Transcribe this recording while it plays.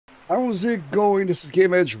How's it going? This is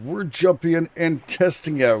GameEdged. We're jumping in and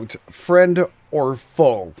testing out Friend or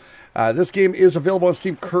Foe. This game is available on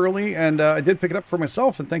Steam currently, and I did pick it up for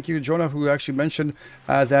myself. And thank you, Jonah, who actually mentioned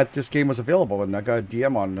that this game was available. And I got a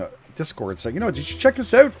DM on Discord saying, did you check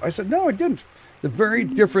this out? I said, no, I didn't. The very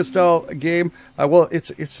different style game. Well, it's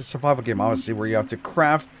a survival game, obviously, where you have to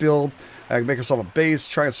craft, build, make yourself a base,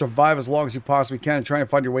 try and survive as long as you possibly can, and try and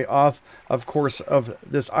find your way off, of course, of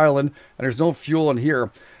this island. And there's no fuel in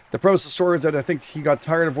here. The premise of the story is that I think he got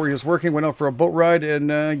tired of where he was working, went out for a boat ride,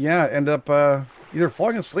 and ended up either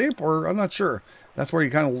falling asleep or I'm not sure. That's where he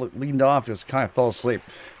kind of leaned off, just kind of fell asleep.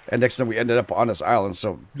 And next time we ended up on this island,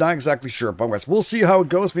 so not exactly sure. But we'll see how it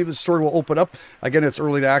goes. Maybe the story will open up. Again, it's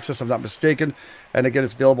early access, if I'm not mistaken. And again,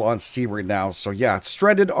 it's available on Steam right now. So yeah, it's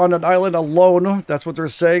stranded on an island alone. That's what they're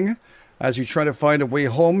saying. As you try to find a way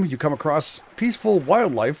home, you come across peaceful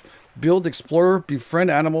wildlife, build, explore,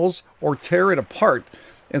 befriend animals, or tear it apart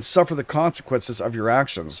and suffer the consequences of your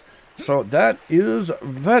actions. So that is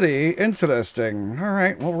very interesting. All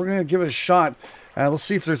right, well, we're going to give it a shot. Let's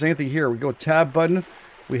see if there's anything here. We go tab button.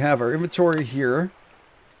 We have our inventory here.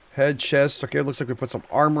 Head, chest. Okay, it looks like we put some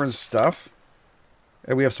armor and stuff.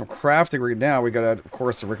 And we have some crafting right now. We got, of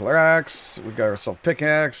course, the regular axe. We got ourselves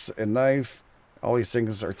pickaxe and knife. All these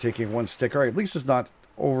things are taking one stick. All right, at least it's not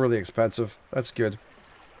overly expensive. That's good.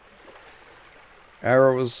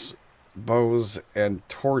 Arrows, bows, and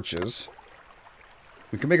torches.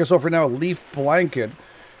 We can make ourselves right now a leaf blanket.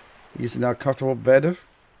 Using now a comfortable bed.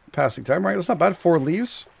 Passing time, right? It's not bad. 4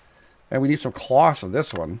 leaves. And we need some cloth for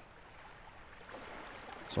this one.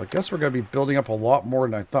 So I guess we're going to be building up a lot more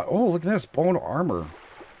than I thought. Oh, look at this. Bone armor.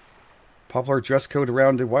 Popular dress code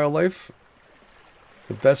around the wildlife.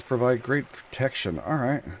 The best provide great protection.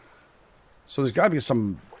 Alright. So there's got to be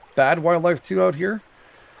some bad wildlife too out here.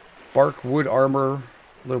 Bark, wood, armor.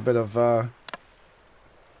 A little bit of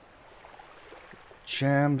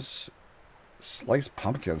jams. Sliced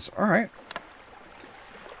pumpkins. Alright.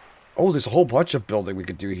 Oh, there's a whole bunch of building we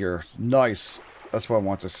could do here. Nice. That's what I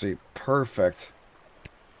want to see. Perfect.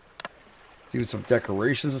 Do some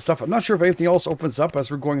decorations and stuff. I'm not sure if anything else opens up as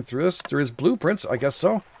we're going through this. There is blueprints. I guess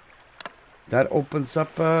so. That opens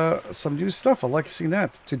up some new stuff. I like seeing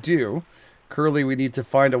that to do. Currently, we need to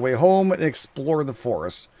find a way home and explore the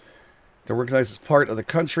forest. To recognize this part of the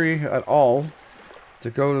country at all. To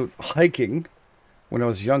go hiking when I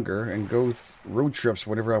was younger and go road trips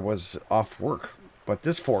whenever I was off work. But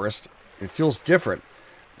this forest, it feels different.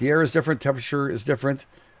 The air is different. Temperature is different.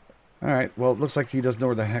 All right. Well, it looks like he doesn't know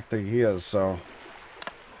where the heck that he is. So,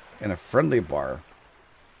 in a friendly bar.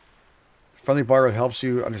 Friendly bar helps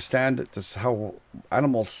you understand just how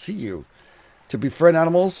animals see you. To befriend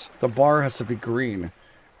animals, the bar has to be green.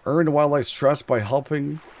 Earn wildlife's trust by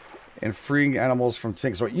helping and freeing animals from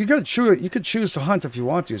things. So you could choose to hunt if you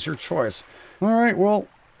want to. It's your choice. All right. Well.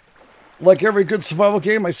 Like every good survival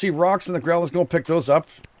game, I see rocks in the ground. Let's go pick those up.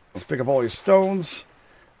 Let's pick up all these stones.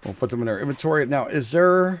 We'll put them in our inventory. Now, is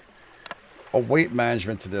there a weight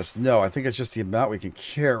management to this? No, I think it's just the amount we can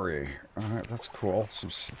carry. All right, that's cool.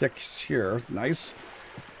 Some sticks here. Nice.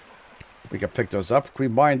 We can pick those up. Can we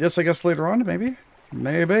mine this, I guess, later on? Maybe?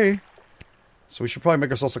 Maybe. So we should probably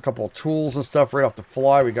make ourselves a couple of tools and stuff right off the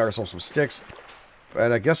fly. We got ourselves some sticks.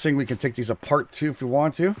 And I'm guessing we can take these apart, too, if we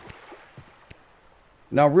want to.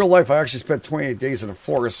 Now, in real life, I actually spent 28 days in the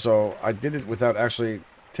forest, so I did it without actually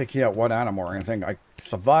taking out one animal or anything. I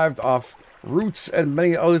survived off roots and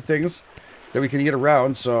many other things that we can eat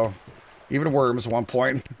around, so even worms at one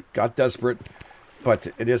point. Got desperate, but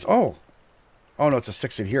it is... Oh, no, it's a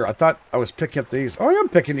 6 in here. I thought I was picking up these. Oh, I am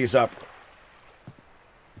picking these up.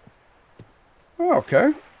 Oh,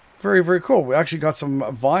 okay. Very, very cool. We actually got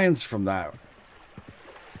some vines from that.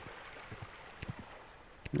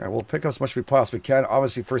 Yeah, we'll pick up as much as we possibly can.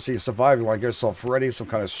 Obviously, first thing you survive, you want to get yourself ready, some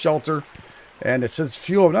kind of shelter. And it says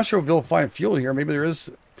fuel. I'm not sure if we'll be able to find fuel in here. Maybe there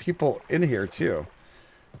is people in here, too.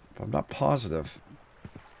 But I'm not positive.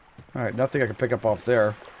 All right, nothing I can pick up off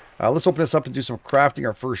there. Let's open this up and do some crafting.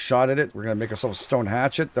 Our first shot at it. We're going to make ourselves a stone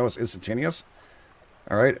hatchet. That was instantaneous.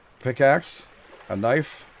 All right, pickaxe, a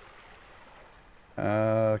knife.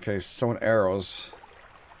 Okay, stone arrows.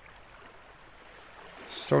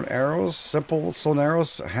 Stone arrows, simple stone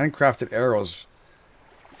arrows, handcrafted arrows,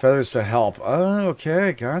 feathers to help. Oh,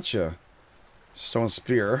 okay, gotcha. Stone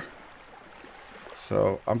spear.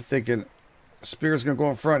 So I'm thinking spear's gonna go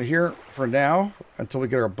in front here for now until we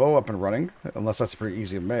get our bow up and running, unless that's pretty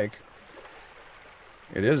easy to make.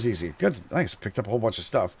 It is easy. Good, nice. Picked up a whole bunch of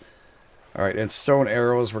stuff. All right, and stone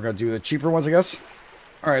arrows. We're gonna do the cheaper ones, I guess.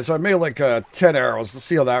 All right, so I made like 10 arrows. Let's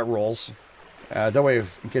see how that rolls. That way,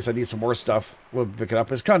 in case I need some more stuff, we'll pick it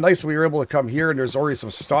up. It's kind of nice that we were able to come here and there's already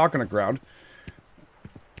some stock on the ground.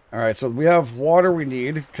 All right, so we have water we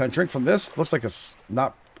need. Can I drink from this? Looks like it's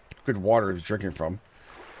not good water to be drinking from.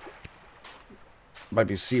 Might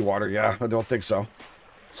be seawater. Yeah, I don't think so.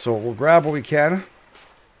 So we'll grab what we can.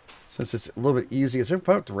 Since it's a little bit easy. Is it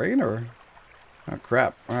about to rain or? Oh,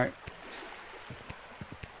 crap. All right.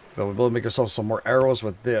 But we'll be able to make ourselves some more arrows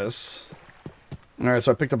with this. All right,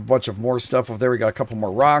 so I picked up a bunch of more stuff over there. We got a couple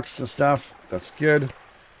more rocks and stuff. That's good.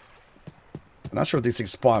 I'm not sure if these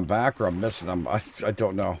things spawn back or I'm missing them. I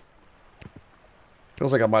don't know.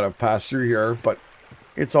 Feels like I might have passed through here, but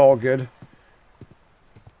it's all good.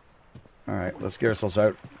 All right, let's get ourselves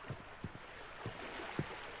out.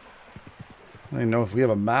 I don't even know if we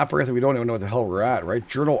have a map or anything. We don't even know what the hell we're at, right?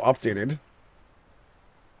 Journal updated.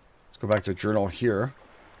 Let's go back to journal here.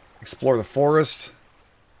 Explore the forest.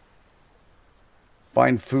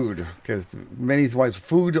 Find food. Okay, many times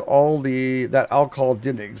food, that alcohol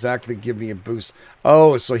didn't exactly give me a boost.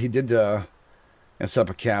 Oh, so he did and set up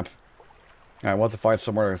a camp. I want to find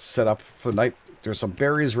somewhere to set up for the night. There's some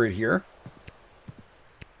berries right here.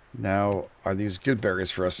 Now, are these good berries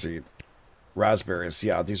for us to eat? Raspberries.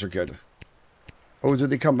 Yeah, these are good. Oh, did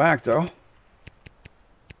they come back, though?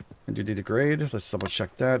 And did they degrade? Let's double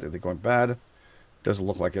check that. Are they going bad? Doesn't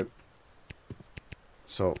look like it.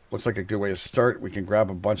 So, looks like a good way to start. We can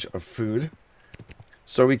grab a bunch of food.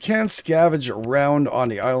 So, we can scavenge around on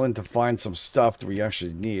the island to find some stuff that we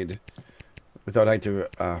actually need. Without having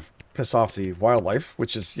to piss off the wildlife,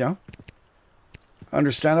 which is, you know,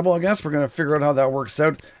 understandable, I guess. We're going to figure out how that works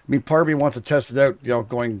out. I mean, part of me wants to test it out, you know,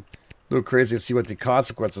 going a little crazy and see what the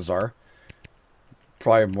consequences are.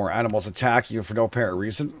 Probably more animals attack you for no apparent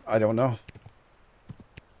reason. I don't know.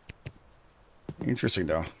 Interesting,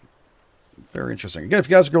 though. Very interesting. Again, if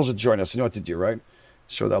you guys and girls would join us, you know what to do, right?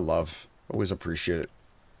 Show that love. Always appreciate it.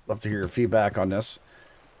 Love to hear your feedback on this.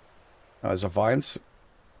 There's a vines.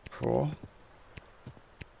 Cool.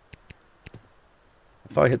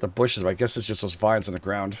 I thought I hit the bushes, but I guess it's just those vines in the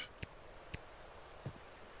ground.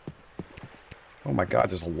 Oh my god,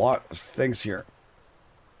 there's a lot of things here.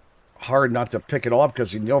 Hard not to pick it all up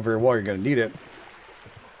because you know very well you're going to need it.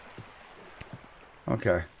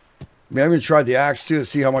 Okay. I mean, I even tried the axe too to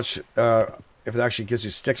see how much, if it actually gives you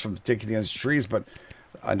sticks from taking these trees, but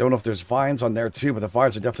I don't know if there's vines on there too, but the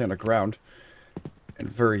vines are definitely on the ground. And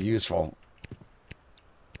very useful.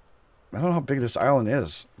 I don't know how big this island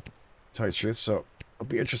is, to tell you the truth, so it'll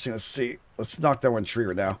be interesting to see. Let's knock down one tree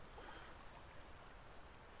right now.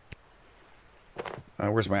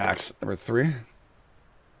 Where's my axe? Number 3.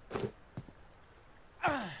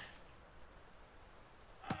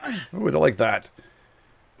 Ooh, I like that.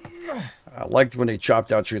 I liked when they chop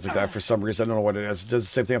down trees like that for some reason. I don't know what it is. It does the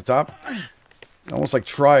same thing up top. It's almost like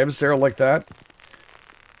tribes there like that.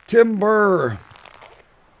 Timber!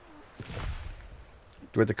 Do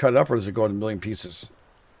we have to cut it up or does it go in a million pieces?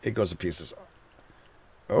 It goes to pieces.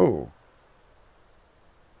 Oh.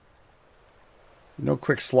 No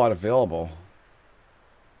quick slot available.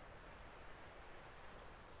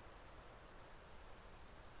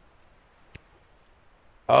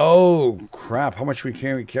 Oh, crap. How much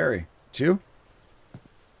can we carry? 2?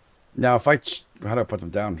 Now, if how do I put them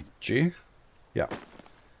down? G? Yeah.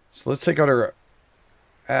 So let's take out our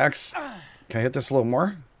axe. Can I hit this a little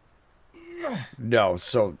more? No.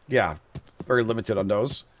 So, yeah. Very limited on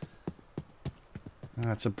those.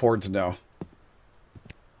 That's important to know.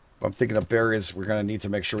 I'm thinking of berries. We're going to need to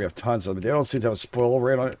make sure we have tons of them. They don't seem to have a spoil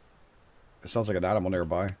rate on it. It sounds like an animal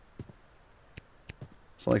nearby.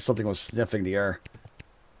 It's like something was sniffing the air.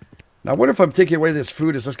 Now, I wonder if I'm taking away this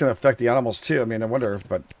food, is this going to affect the animals too? I mean, I wonder,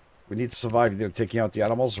 but we need to survive either taking out the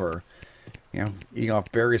animals or, you know, eating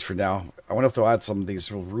off berries for now. I wonder if they'll add some of these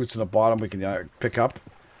little roots in the bottom we can pick up.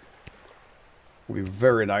 Would be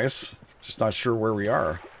very nice. Just not sure where we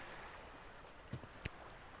are.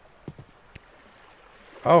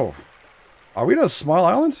 Oh. Are we on a small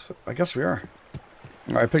island? I guess we are.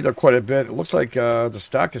 I picked up quite a bit. It looks like the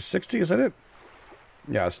stack is 60, is that it?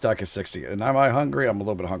 Yeah, a stack is 60. And am I hungry? I'm a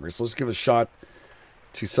little bit hungry. So let's give a shot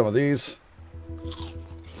to some of these.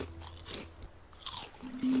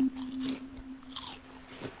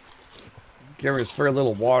 Giving us very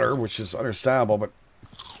little water, which is understandable, but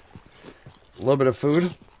a little bit of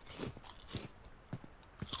food.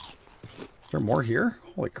 Is there more here?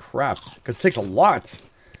 Holy crap. Because it takes a lot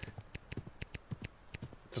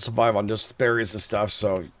to survive on just berries and stuff,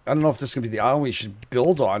 so I don't know if this is going to be the island we should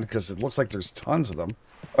build on, because it looks like there's tons of them.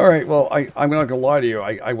 Alright, well, I'm not going to lie to you.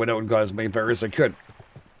 I went out and got as many berries as I could.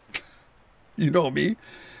 You know me.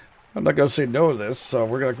 I'm not going to say no to this, so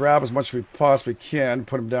we're going to grab as much as we possibly can,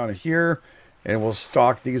 put them down here, And we'll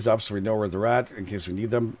stock these up so we know where they're at in case we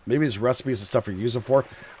need them. Maybe it's recipes and stuff we use them for.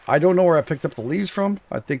 I don't know where I picked up the leaves from.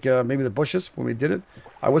 I think maybe the bushes when we did it.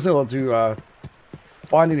 I wasn't able to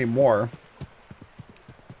find any more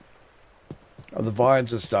of the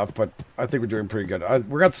vines and stuff, but I think we're doing pretty good. We're going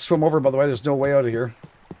to have to swim over, by the way. There's no way out of here.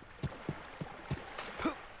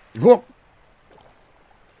 Whoop!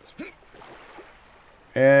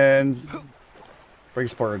 And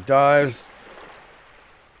race bar dives.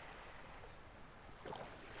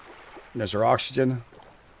 There's our oxygen.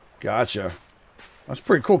 Gotcha. That's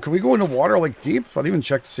pretty cool. Can we go into water like deep? I didn't even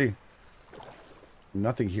check to see.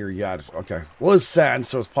 Nothing here yet. Okay. Well, it's sand,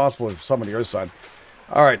 so it's possible there's some on the other side.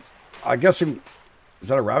 All right. I guess is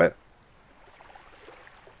that a rabbit?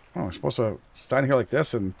 Oh, we're supposed to stand here like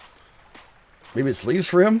this and maybe it's leaves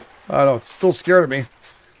for him? I don't know. It's still scared of me.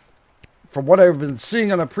 From what I've been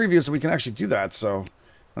seeing on the previews, we can actually do that. So,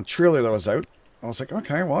 a trailer that was out, I was like,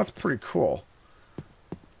 okay, well, that's pretty cool.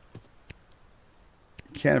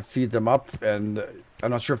 Can't feed them up, and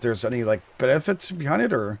I'm not sure if there's any like benefits behind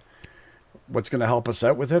it or what's going to help us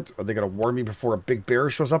out with it. Are they going to warn me before a big bear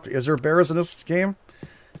shows up? Is there bears in this game?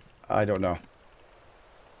 I don't know.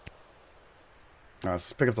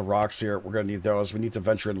 Let's pick up the rocks here. We're going to need those. We need to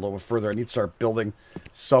venture in a little bit further. I need to start building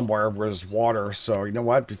somewhere where there's water. So, you know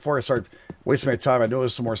what? Before I start wasting my time, I know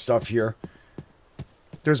there's some more stuff here.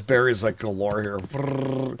 There's berries like galore here.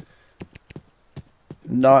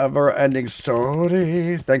 Never-ending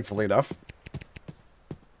story, thankfully enough.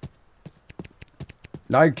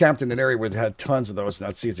 Now I camped in an area where they had tons of those in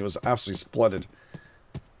that season. It was absolutely splendid.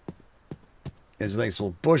 There's nice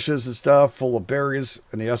little bushes and stuff, full of berries.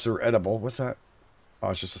 And yes, they're edible. What's that? Oh,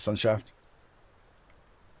 it's just a sun shaft.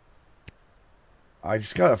 I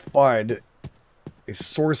just gotta find a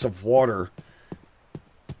source of water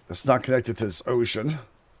that's not connected to this ocean.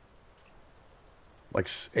 Like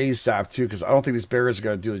ASAP too, because I don't think these berries are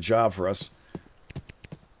going to do the job for us.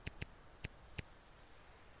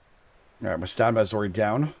 Alright, my stamina is already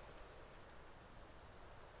down.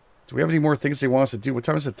 Do we have any more things they want us to do? What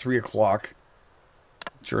time is it? 3 o'clock.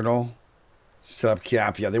 Journal. Set up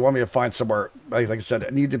camp. Yeah, they want me to find somewhere. Like I said,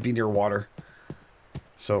 I need to be near water.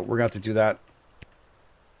 So we're going to have to do that.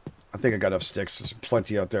 I think I got enough sticks. There's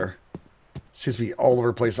plenty out there. Seems to be all over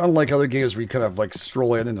the place. Unlike other games where you kind of like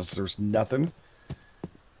stroll in and there's nothing.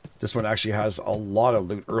 This one actually has a lot of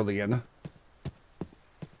loot early in.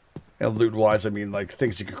 And loot-wise, I mean, like,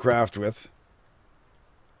 things you can craft with.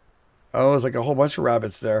 Oh, there's like a whole bunch of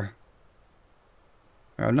rabbits there.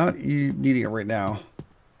 I'm not needing it right now.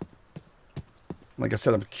 Like I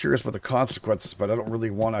said, I'm curious about the consequences, but I don't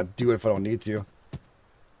really want to do it if I don't need to.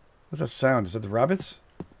 What's that sound? Is that the rabbits?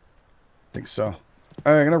 I think so. Alright,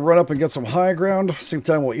 I'm going to run up and get some high ground. Same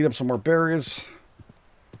time, we'll eat up some more berries.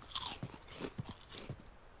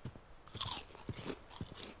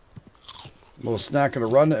 A little snack and a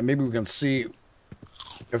run, and maybe we can see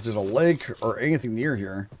if there's a lake or anything near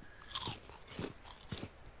here.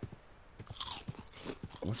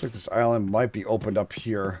 Looks like this island might be opened up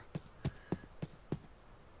here.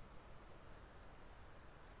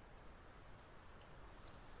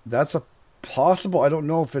 That's a possible. I don't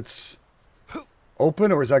know if it's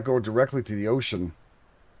open or does that go directly to the ocean.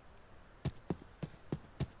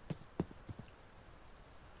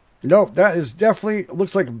 Nope, that is definitely,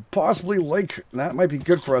 looks like possibly lake. That might be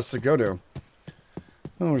good for us to go to.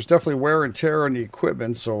 Oh, there's definitely wear and tear on the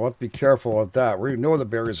equipment, so we'll have to be careful with that. We know the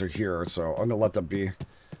berries are here, so I'm going to let them be.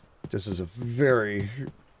 This is a very...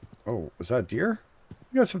 Oh, is that a deer?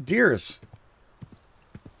 We got some deers.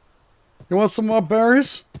 You want some more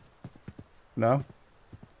berries? No?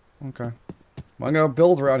 Okay. I'm going to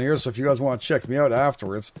build around here, so if you guys want to check me out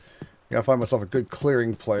afterwards, I got to find myself a good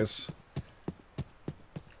clearing place.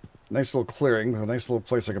 Nice little clearing. A nice little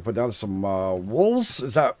place I can put down some wolves.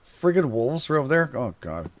 Is that friggin' wolves right over there? Oh,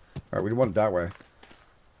 God. Alright, we want it that way.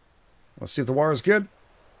 Let's see if the water is good.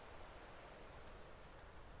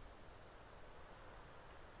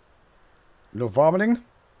 No vomiting?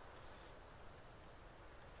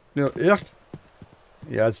 No, yeah.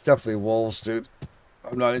 Yeah, it's definitely wolves, dude.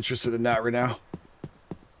 I'm not interested in that right now.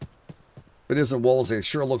 If it isn't wolves, they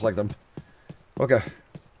sure look like them. Okay.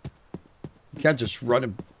 You can't just run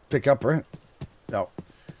and pick up, right? No.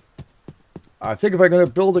 I think if I'm going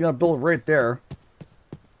to build, I'm going to build right there.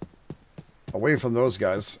 Away from those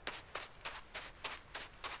guys.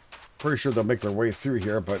 Pretty sure they'll make their way through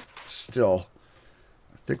here, but still.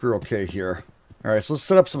 I think we're okay here. Alright, so let's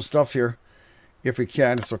set up some stuff here. If we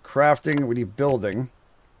can. So crafting, we need building.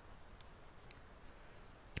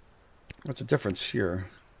 What's the difference here?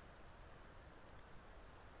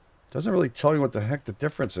 Doesn't really tell me what the heck the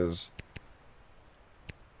difference is.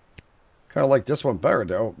 Kind of like this one better,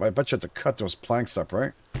 though. I bet you have to cut those planks up,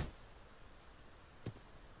 right?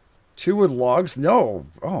 2 wood logs? No.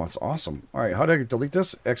 Oh, that's awesome. All right, how do I delete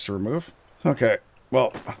this? X to remove. Okay,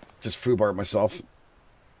 well, just foobarred myself.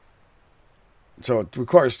 So it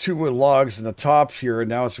requires 2 wood logs in the top here, and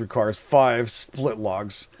now it requires 5 split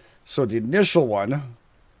logs. So the initial one,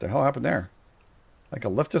 the hell happened there? I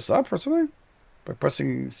can lift this up or something? By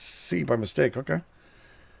pressing C by mistake, okay.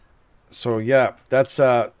 So yeah, that's,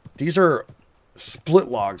 these are split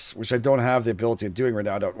logs, which I don't have the ability of doing right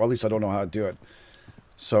now. Well, at least I don't know how to do it.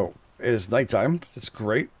 So it is nighttime. It's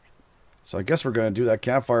great. So I guess we're going to do that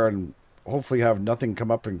campfire and hopefully have nothing come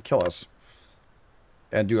up and kill us.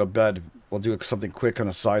 And do a bed. We'll do something quick on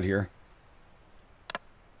the side here.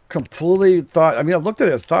 Completely thought, I mean, I looked at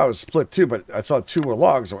it, I thought it was split too, but I saw 2 more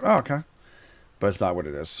logs. I went, oh, okay. But it's not what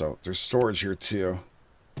it is. So there's storage here too.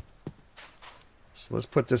 So let's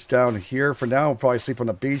put this down here for now. We'll probably sleep on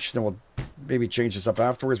the beach. Then we'll maybe change this up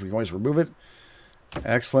afterwards. We can always remove it.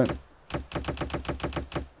 Excellent.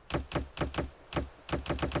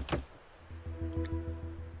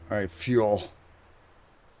 All right, fuel.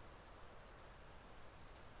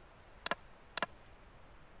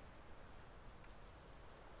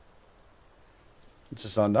 It's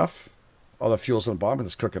just not enough. All the fuel's on the bottom and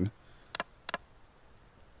it's cooking.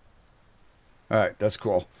 Alright, that's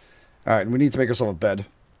cool. Alright, we need to make ourselves a bed.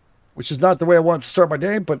 Which is not the way I wanted to start my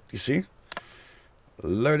day, but you see.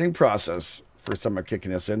 Learning process. First time I'm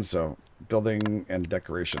kicking this in, so building and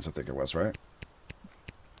decorations, I think it was, right?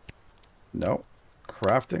 No.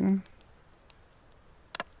 Crafting.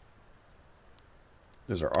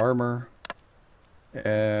 There's our armor.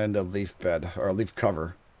 And a leaf bed, or a leaf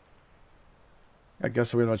cover. I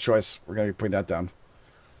guess we have no choice. We're going to be putting that down.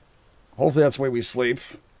 Hopefully that's the way we sleep.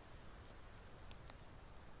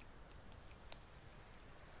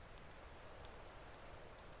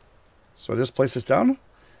 So I just place this down.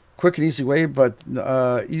 Quick and easy way, but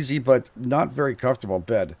easy, but not very comfortable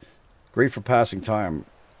bed. Great for passing time.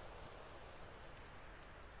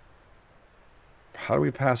 How do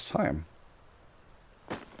we pass time?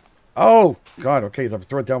 Oh, God, okay, I'll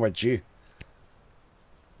throw it down by G.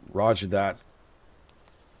 Roger that.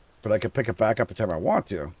 But I can pick it back up anytime I want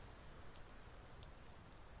to.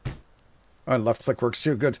 Oh, and left click works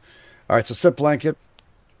too. Good. All right, so sit blanket.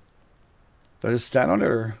 Do I just stand on it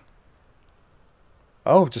or?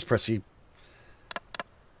 Oh, just press E.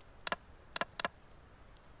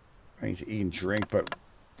 I need to eat and drink, but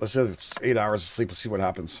let's say it's 8 hours of sleep. Let's see what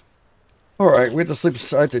happens. All right, we had to sleep.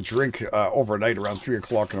 I had to drink overnight around 3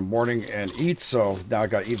 o'clock in the morning and eat. So now I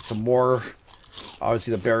got to eat some more.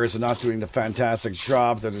 Obviously, the berries are not doing the fantastic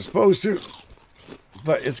job that they're supposed to,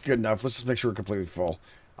 but it's good enough. Let's just make sure we're completely full.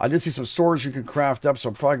 I did see some storage you can craft up, so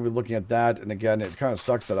I'm probably going to be looking at that. And again, it kind of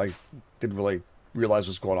sucks that I didn't really realize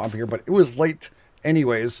what's going on here, but it was late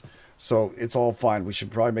anyways, so it's all fine. We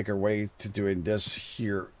should probably make our way to doing this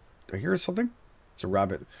here. Do I hear something? It's a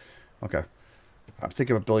rabbit. Okay. I'm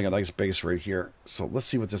thinking of building a nice base right here. So let's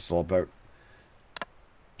see what this is all about.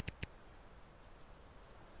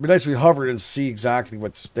 It'd be nice if we hovered and see exactly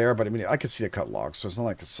what's there, but I mean, I could see the cut logs, so it's not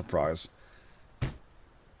like a surprise.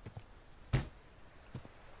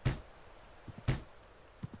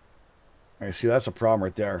 I see that's a problem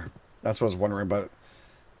right there. That's what I was wondering about.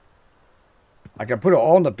 I can put it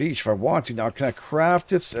all on the beach if I want to. Now, can I craft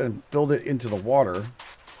this and build it into the water?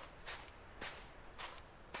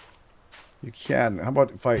 You can. How about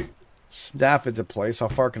if I snap into place? How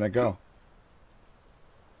far can I go?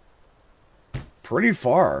 Pretty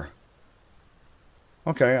far.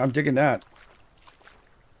 Okay, I'm digging that.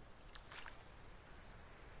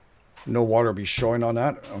 No water will be showing on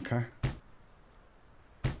that. Okay.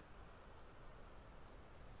 I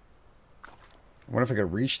wonder if I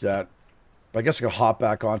could reach that. But I guess I could hop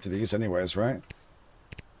back onto these anyways, right?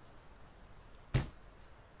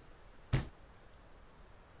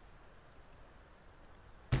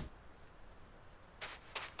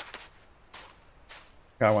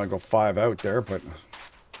 I want to go 5 out there, but I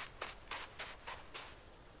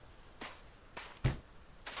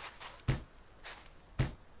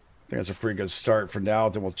think that's a pretty good start for now.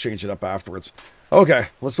 Then we'll change it up afterwards. Okay,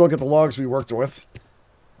 let's go get the logs we worked with.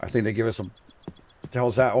 I think they give us some. What the hell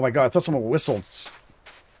is that? Oh my God, I thought someone whistled.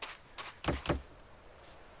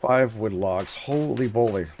 5 wood logs. Holy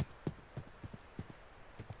moly.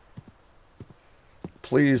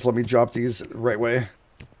 Please let me drop these the right way.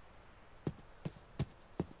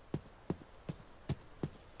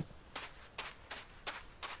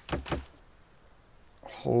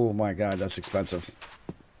 Oh my God, that's expensive.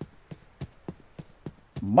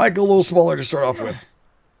 Might go a little smaller to start off with.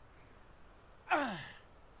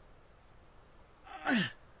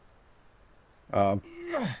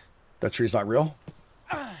 That tree's not real.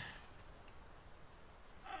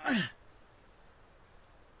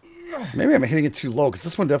 Maybe I'm hitting it too low, because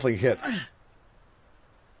this one definitely hit.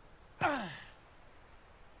 I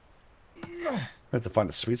have to find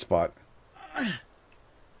a sweet spot.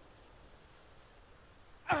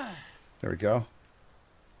 There we go.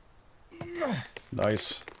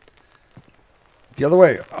 Nice. The other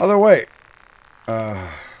way. Other way.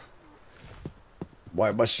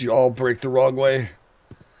 Why must you all break the wrong way?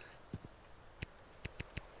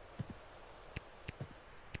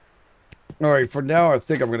 Alright, for now I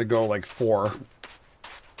think I'm going to go like 4.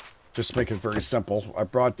 Just to make it very simple. I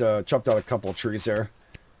chopped out a couple of trees there.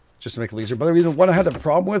 Just to make it easier. But I mean, the one I had a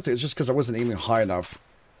problem with is just because I wasn't aiming high enough.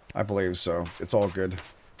 I believe so. It's all good.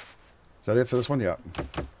 Is that it for this one? Yeah.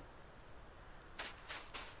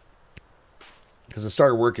 Because it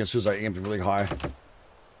started working as soon as I aimed really high.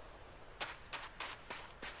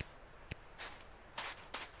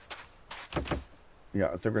 Yeah,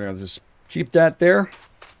 I think we're going to just keep that there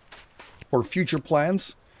for future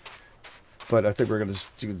plans. But I think we're going to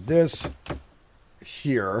just do this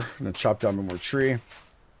here. I'm going to chop down one more tree. And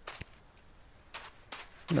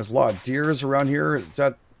there's a lot of deers around here. Is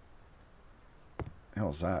that... What the hell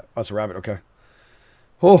is that? Oh, it's a rabbit. Okay.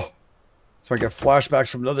 Oh! So I get flashbacks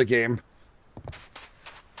from another game.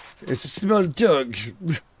 It's a smell of dog.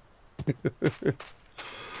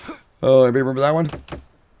 Oh, anybody remember that one?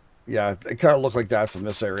 Yeah, it kind of looked like that from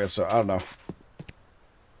this area, so I don't know.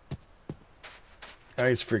 Yeah,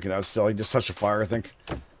 he's freaking out still. He just touched a fire, I think.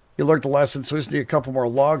 He learned the lesson, so we just need a couple more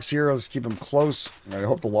logs here. I'll just keep him close. I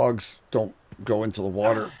hope the logs don't go into the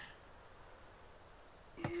water.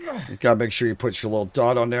 You gotta make sure you put your little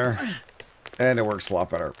dot on there. And it works a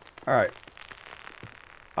lot better. Alright.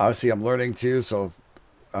 Obviously, I'm learning too, so...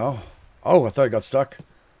 Oh. Oh, I thought I got stuck.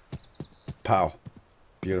 Pow.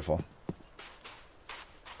 Beautiful.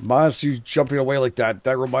 Minus you jumping away like that.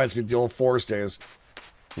 That reminds me of the old forest days.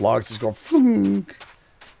 Logs just go flunk.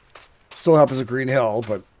 Still happens at Green Hill,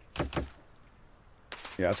 but...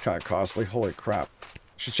 Yeah, it's kind of costly. Holy crap.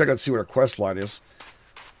 Should check out and see what our quest line is.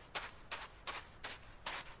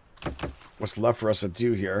 What's left for us to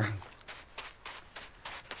do here.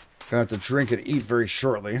 Gonna have to drink and eat very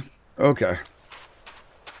shortly. Okay.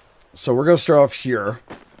 So we're gonna start off here.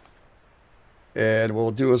 And what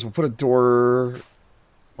we'll do is we'll put a door...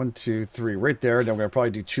 1, 2, 3 right there. And then we're gonna probably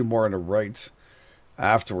do 2 more on the right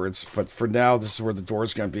afterwards. But for now, this is where the door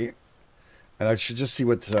is gonna be. And I should just see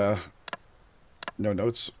what... no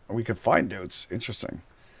notes. We can find notes. Interesting.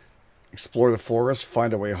 Explore the forest.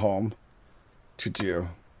 Find a way home. To do.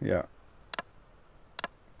 Yeah.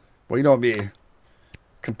 Well, you know me.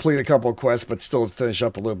 Complete a couple of quests, but still finish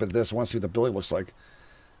up a little bit of this. I want to see what the building looks like.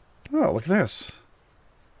 Oh, look at this.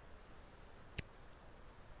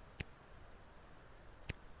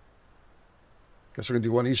 Guess we're going to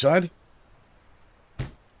do one each side.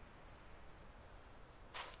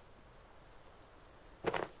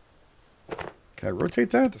 Can I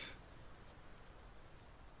rotate that?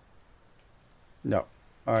 No.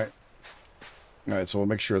 Alright. Alright, so we'll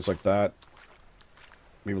make sure it's like that.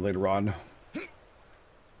 Maybe later on.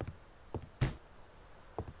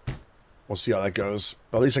 We'll see how that goes.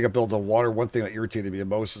 But at least I can build in water. One thing that irritated me the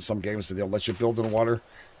most in some games is that they don't let you build in water.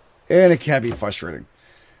 And it can be frustrating.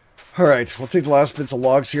 Alright, we'll take the last bits of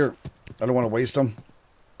logs here. I don't want to waste them.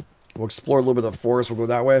 We'll explore a little bit of the forest. We'll go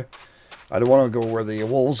that way. I don't want to go where the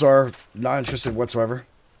wolves are. Not interested whatsoever.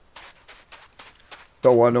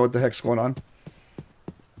 Don't want to know what the heck's going on.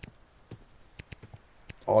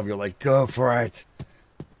 All of you are like, go for it.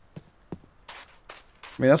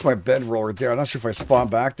 I mean, that's my bedroll right there. I'm not sure if I spawn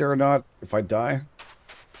back there or not. If I die.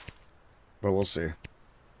 But we'll see.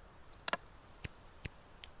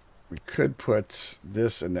 We could put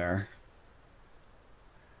this in there.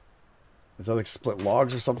 Is that like split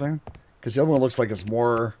logs or something? Because the other one looks like it's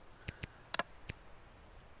more...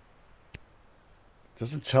 It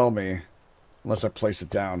doesn't tell me unless I place it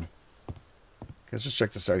down. Okay, let's just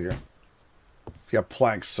check this out here. You have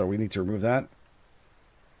planks, so we need to remove that.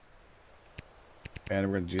 And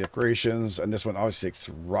we're going to do decorations. And this one obviously takes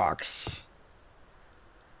rocks.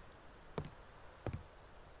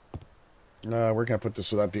 Where can I put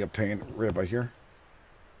this without being a pain? Right about here.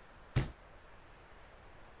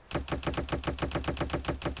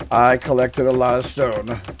 I collected a lot of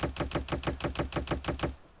stone.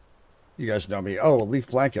 You guys know me. Oh, a leaf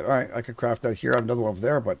blanket. Alright, I could craft that here. I have another one over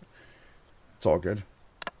there, but it's all good.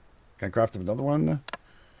 Can I craft another one?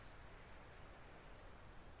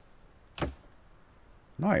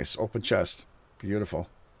 Nice. Open chest. Beautiful.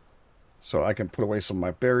 So I can put away some of my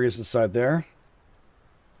berries inside there.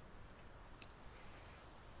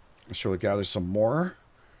 I'm sure we'll gather some more.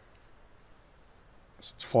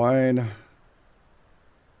 Some twine.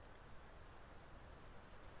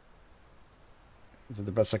 Is it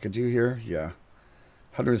the best I could do here? Yeah.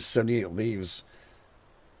 178 leaves.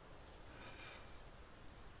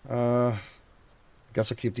 I guess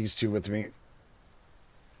I'll keep these two with me.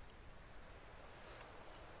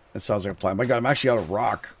 It sounds like a plan. My God, I'm actually out of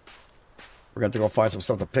rock. We're going to have to go find some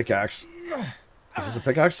stuff to pickaxe. Is this a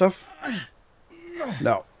pickaxe stuff?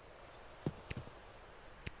 No.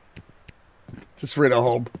 Just rid of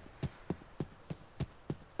home.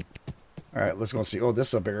 Alright, let's go see. Oh, this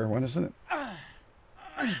is a bigger one, isn't it?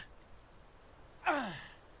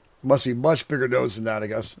 Must be much bigger nodes than that, I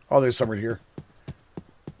guess. Oh, there's some right here.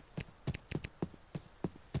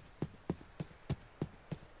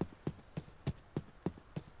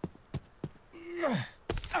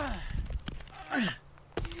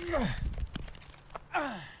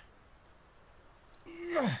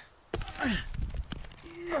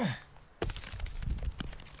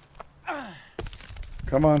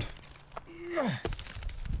 Come on.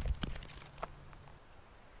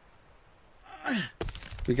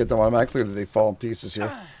 We get them automatically, or do they fall in pieces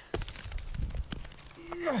here?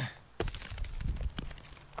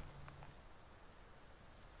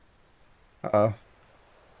 Did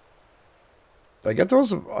I get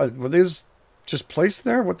those? Were these just placed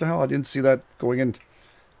there? What the hell? I didn't see that going in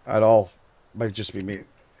at all. Might just be me.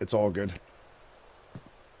 It's all good.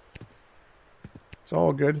 It's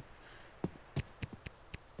all good.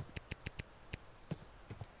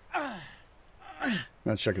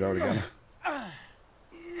 Let's check it out again.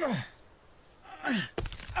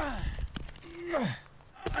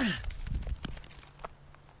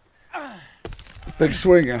 Big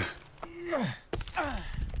swing.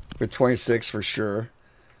 Good 26 for sure.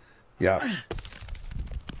 Yeah.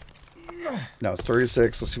 Now it's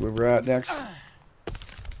 36. Let's see where we're at next.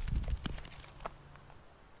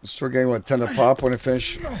 So we're getting, what, 10 to pop when I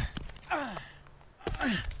finish.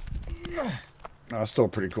 Still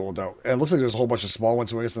pretty cool, though. And it looks like there's a whole bunch of small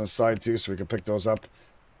ones on the side, too, so we can pick those up.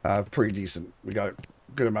 Pretty decent. We got a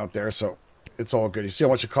good amount there, so it's all good. You see how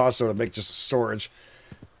much it costs, though, to make just a storage.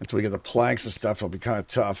 Until we get the planks and stuff, it'll be kind of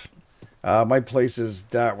tough. My place is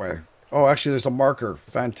that way. Oh, actually, there's a marker.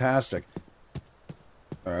 Fantastic.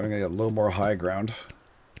 All right, I'm going to get a little more high ground.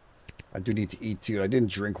 I do need to eat, too. I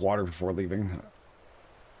didn't drink water before leaving.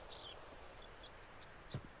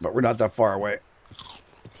 But we're not that far away.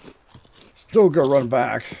 Still go run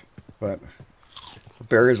back, but the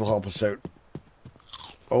berries will help us out.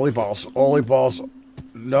 Holy balls. Holy balls.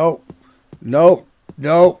 No. No.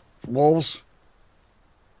 No. Wolves.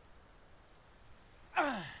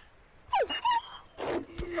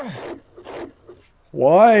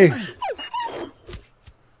 Why?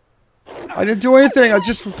 I didn't do anything. I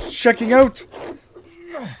just was checking out.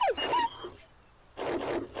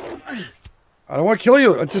 I don't want to kill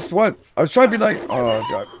you. I just want... I was trying to be like... Oh,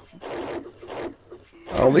 God.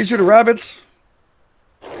 I'll lead you to rabbits.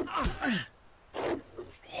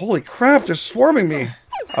 Holy crap, they're swarming me.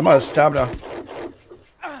 I'm out of stamina.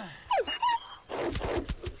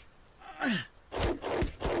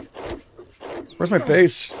 Where's my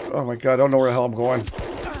base? Oh my God, I don't know where the hell I'm going.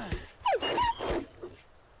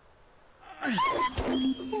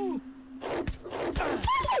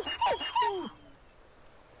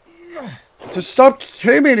 Just stop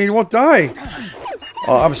hitting me and you won't die.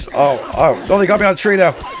 Oh, no, they got me on a tree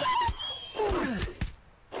now.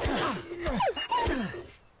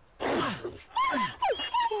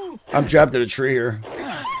 I'm jabbed at a tree here.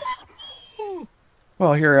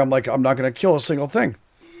 Well, here I'm like, I'm not going to kill a single thing.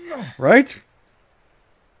 Right?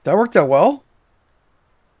 That worked out well.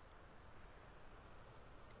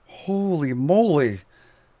 Holy moly.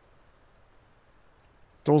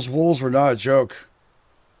 Those wolves were not a joke.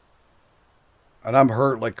 And I'm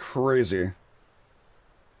hurt like crazy.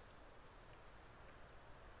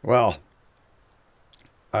 Well,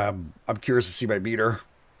 I'm curious to see my meter.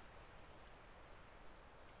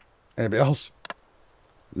 Anybody else?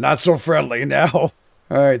 Not so friendly now.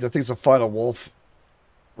 Alright, I think it's the final wolf.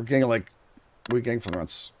 We're getting like... We getting from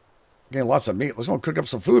us. Getting lots of meat. Let's go cook up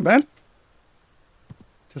some food, man.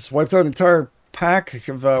 Just wiped out an entire pack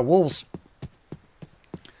of wolves.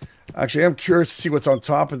 Actually, I'm curious to see what's on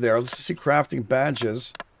top of there. Let's see crafting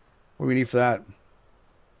badges. What do we need for that?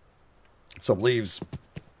 Some leaves.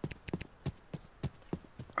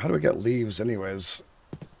 How do we get leaves anyways?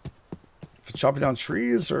 For chopping down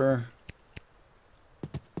trees or...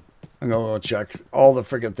 I'm gonna go check. All the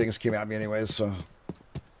friggin' things came at me anyways, so...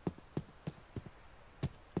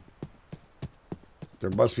 There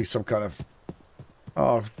must be some kind of...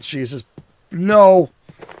 Oh, Jesus. No!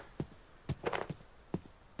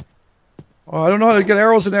 Oh, I don't know how to get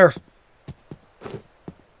arrows in there.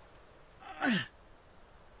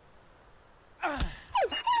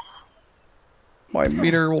 My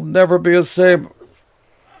meter will never be the same.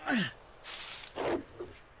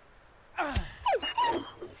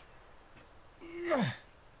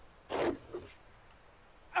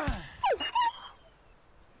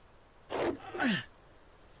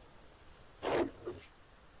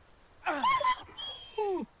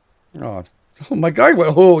 Oh, my guy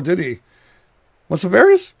went, oh, did he? Want some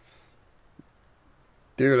berries?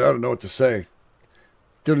 Dude, I don't know what to say.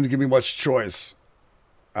 Didn't give me much choice.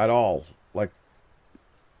 At all. Like,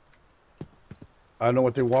 I don't know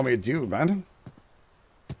what they want me to do, man.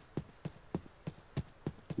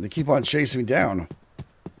 They keep on chasing me down.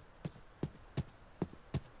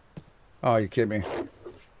 Oh, you kidding me?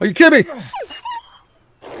 Are you kidding me?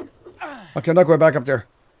 Okay, I'm not going back up there.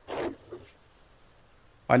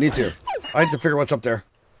 I need to figure what's up there.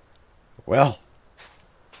 Well,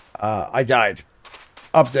 I died.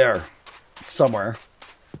 Up there. Somewhere.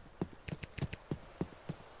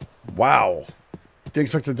 Wow. Didn't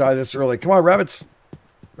expect to die this early. Come on, rabbits.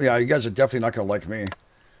 Yeah, you guys are definitely not going to like me.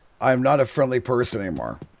 I'm not a friendly person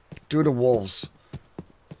anymore. Due to wolves.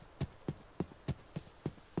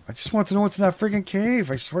 I just want to know what's in that freaking cave.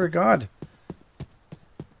 I swear to God.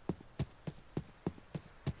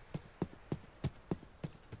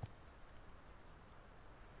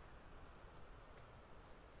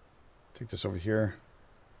 Take this over here.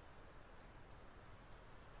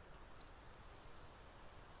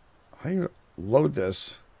 How do you load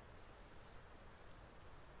this?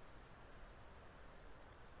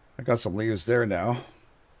 I got some leaves there now.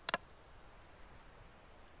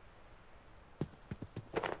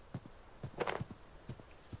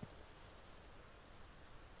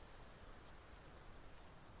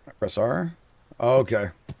 Press R. Oh,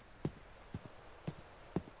 okay.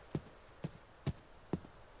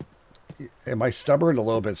 Am I stubborn? A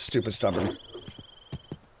little bit stupid stubborn.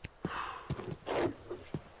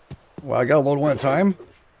 Well, I gotta load one at a time.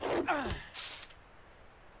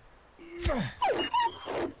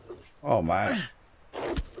 Oh, my.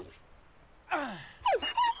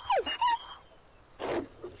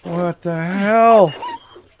 What the hell?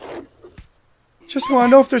 Just want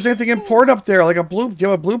to know if there's anything important up there, like a do you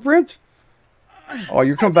have a blueprint? Oh,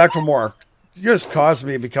 you come back for more. You just caused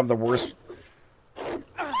me to become the worst.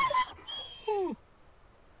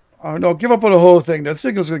 Oh, no, give up on the whole thing. That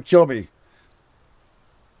thing was going to kill me.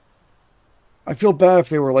 I feel bad if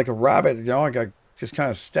they were like a rabbit, you know, like I just kind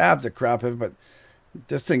of stabbed the crap of it, but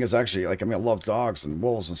this thing is actually, like, I mean, I love dogs and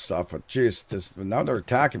wolves and stuff, but jeez, now they're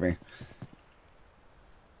attacking me.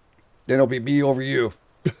 Then it'll be me over you.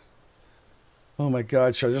 Oh my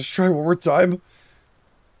God, should I just try one more time?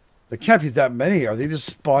 There can't be that many. Are they just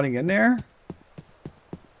spawning in there?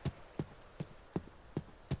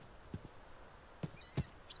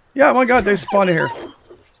 Yeah, oh my God, they spawn in here.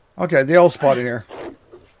 Okay, they all spawn in here.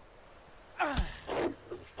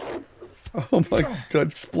 Oh my God,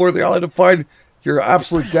 explore the island to find your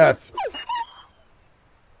absolute death.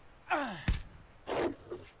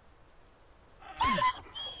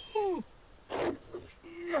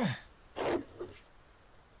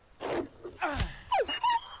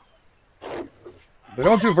 They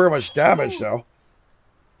don't do very much damage, though.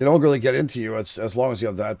 They don't really get into you as long as you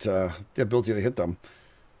have that the ability to hit them.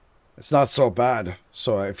 It's not so bad.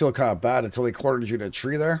 So I feel kind of bad until they cornered you in a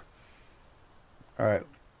tree there. All right,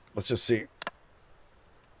 let's just see.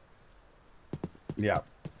 Yeah.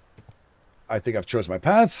 I think I've chosen my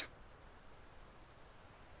path.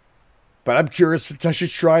 But I'm curious to actually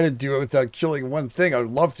try to do it without killing one thing. I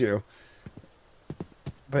would love to.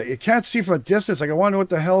 But you can't see from a distance. Like, I want to know what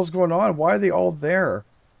the hell's going on. Why are they all there?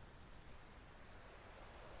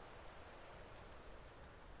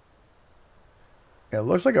 It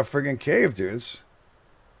looks like a friggin' cave, dudes.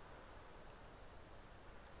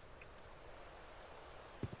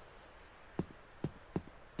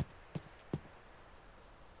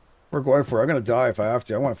 We're going for it. I'm going to die if I have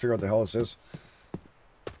to. I want to figure out what the hell this is.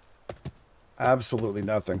 Absolutely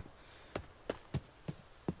nothing.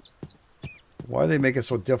 Why do they make it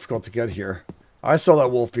so difficult to get here? I saw that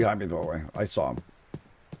wolf behind me, by the way. I saw him.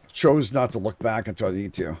 Chose not to look back until I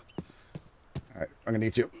need to. Alright, I'm going to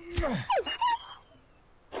need to.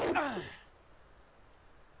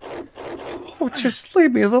 Oh, just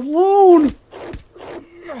leave me alone.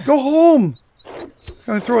 Go home.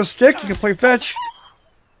 Gonna throw a stick? You can play fetch.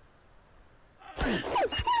 I'm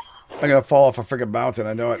gonna fall off a freaking mountain,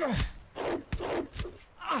 I know it.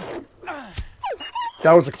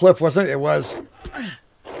 That was a cliff, wasn't it? It was.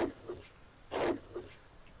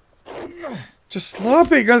 Just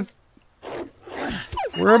sloppy.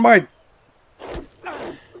 Where am I?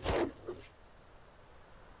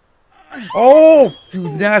 Oh, you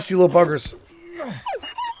nasty little buggers.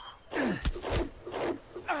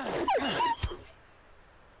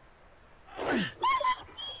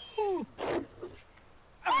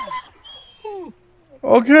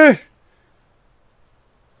 Okay.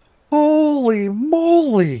 Holy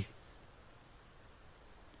moly.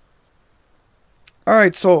 All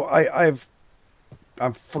right, so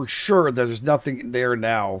I'm for sure that there's nothing there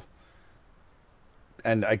now.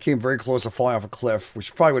 And I came very close to falling off a cliff,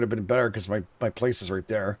 which probably would have been better because my place is right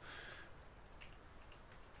there.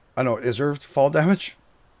 I know, is there fall damage?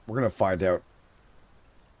 We're going to find out.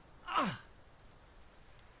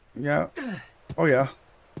 Yeah. Oh, yeah.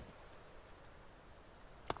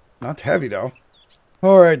 Not heavy, though.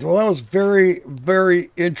 All right, well, that was very, very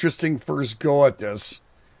interesting first go at this.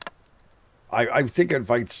 I think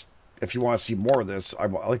if you want to see more of this,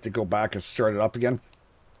 I'd like to go back and start it up again.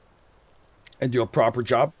 And do a proper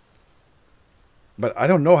job. But I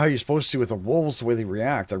don't know how you're supposed to with the wolves, the way they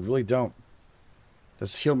react. I really don't.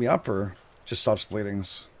 Does it heal me up or just stops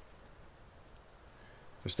bleedings?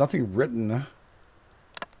 There's nothing written.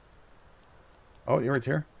 Oh, you're right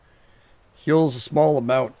here. Heals a small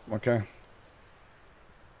amount. Okay.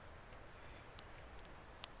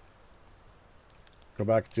 Go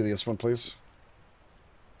back to this one, please.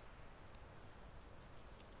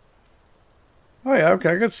 Oh, yeah,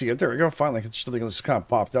 okay, I can see it. There we go, finally. It's something that's kind of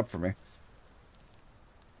popped up for me.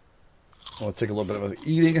 I'll take a little bit of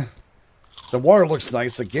eating. The water looks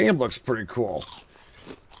nice. The game looks pretty cool.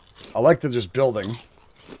 I like that there's building.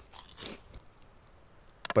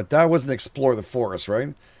 But that wasn't explore the forest,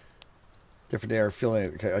 right? Different air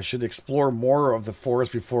feeling. Okay, I should explore more of the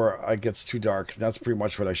forest before it gets too dark. That's pretty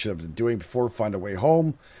much what I should have been doing before. Find a way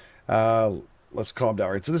home. Let's calm down.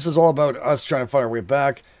 All right, so this is all about us trying to find our way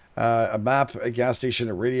back. A map, a gas station,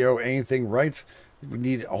 a radio, anything, right? We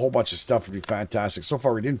need a whole bunch of stuff to be fantastic. So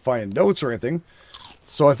far, we didn't find notes or anything.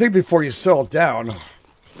 So I think before you settle down,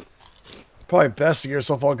 probably best to get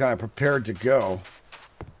yourself all kind of prepared to go.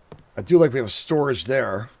 I do like we have storage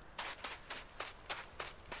there.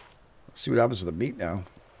 Let's see what happens to the meat now.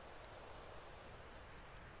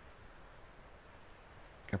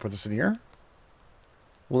 Can I put this in here?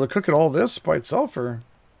 Will it cook it all this by itself, or?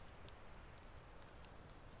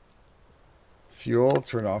 Fuel,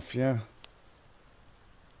 turn off, yeah.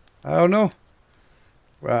 I don't know.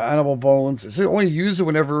 Animal bones. Is it only use it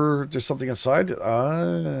whenever there's something inside?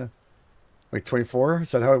 Wait, 24?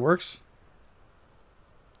 Is that how it works?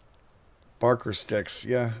 Barker sticks,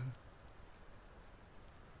 yeah.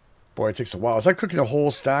 Boy, it takes a while. Is that cooking a whole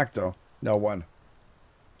stack, though? No, one.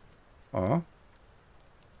 Uh-huh.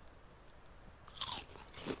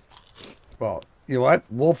 Well, you know what?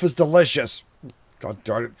 Wolf is delicious. God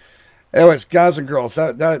darn it. Anyways, guys and girls,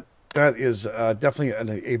 that is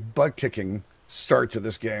definitely a butt-kicking start to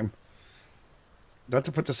this game. Do I have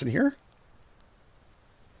to put this in here?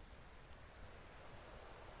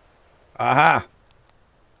 Aha!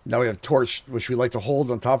 Now we have torch, which we like to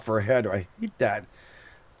hold on top of our head. I hate that.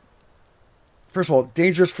 First of all,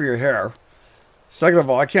 dangerous for your hair. Second of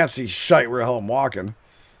all, I can't see shite where the hell I'm walking.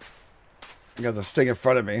 I got this thing in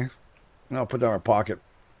front of me. And I'll put that in my pocket.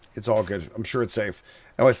 It's all good. I'm sure it's safe.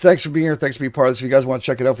 Anyways, thanks for being here. Thanks for being part of this. If you guys want to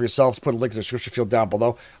check it out for yourselves, put a link in the description field down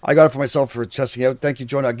below. I got it for myself for testing out. Thank you,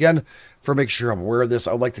 Jonah, again, for making sure I'm aware of this.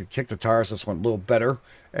 I'd like to kick the tires this one a little better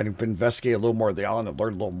and investigate a little more of the island and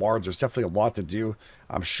learn a little more. There's definitely a lot to do,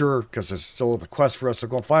 I'm sure, because there's still the quest for us to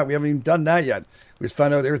go and find. We haven't even done that yet. We just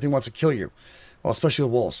found out everything wants to kill you. Well, especially the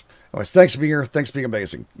wolves. Anyways, thanks for being here. Thanks for being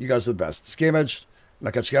amazing. You guys are the best. It's GameEdged, and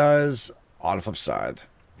I'll catch you guys on the flip side.